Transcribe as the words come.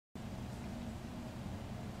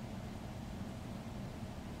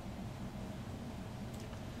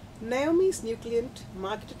Naomi's Nucleant,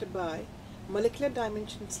 marketed by Molecular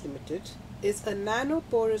Dimensions Limited, is a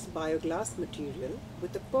nanoporous bioglass material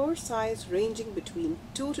with a pore size ranging between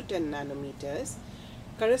 2 to 10 nanometers,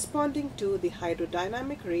 corresponding to the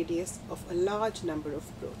hydrodynamic radius of a large number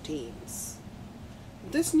of proteins.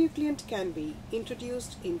 This nucleant can be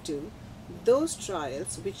introduced into those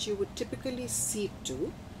trials which you would typically seed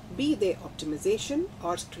to, be they optimization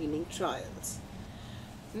or screening trials.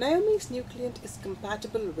 Naomi's nucleant is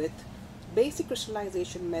compatible with basic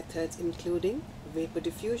crystallization methods including vapor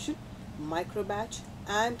diffusion, microbatch,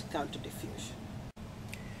 and counter diffusion.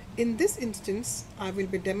 In this instance, I will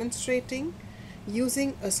be demonstrating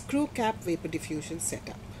using a screw cap vapor diffusion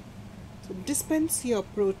setup. So dispense your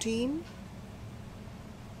protein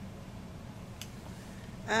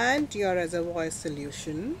and your reservoir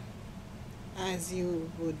solution as you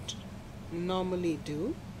would normally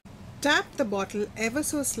do. Tap the bottle ever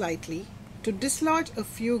so slightly to dislodge a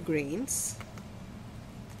few grains.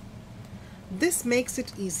 This makes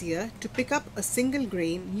it easier to pick up a single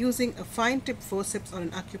grain using a fine tip forceps or an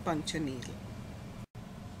acupuncture needle.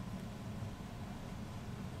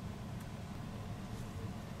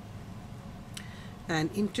 And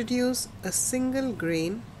introduce a single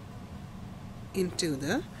grain into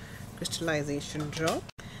the crystallization draw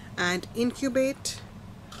and incubate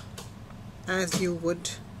as you would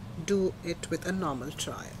do it with a normal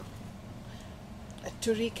trial.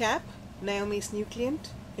 To recap, Naomi's Nucleant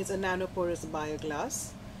is a nanoporous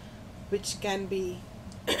bioglass which can be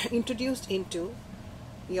introduced into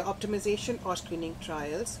your optimization or screening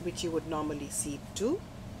trials which you would normally seed to,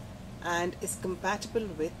 and is compatible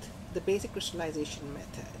with the basic crystallization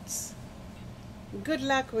methods. Good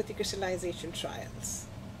luck with your crystallization trials.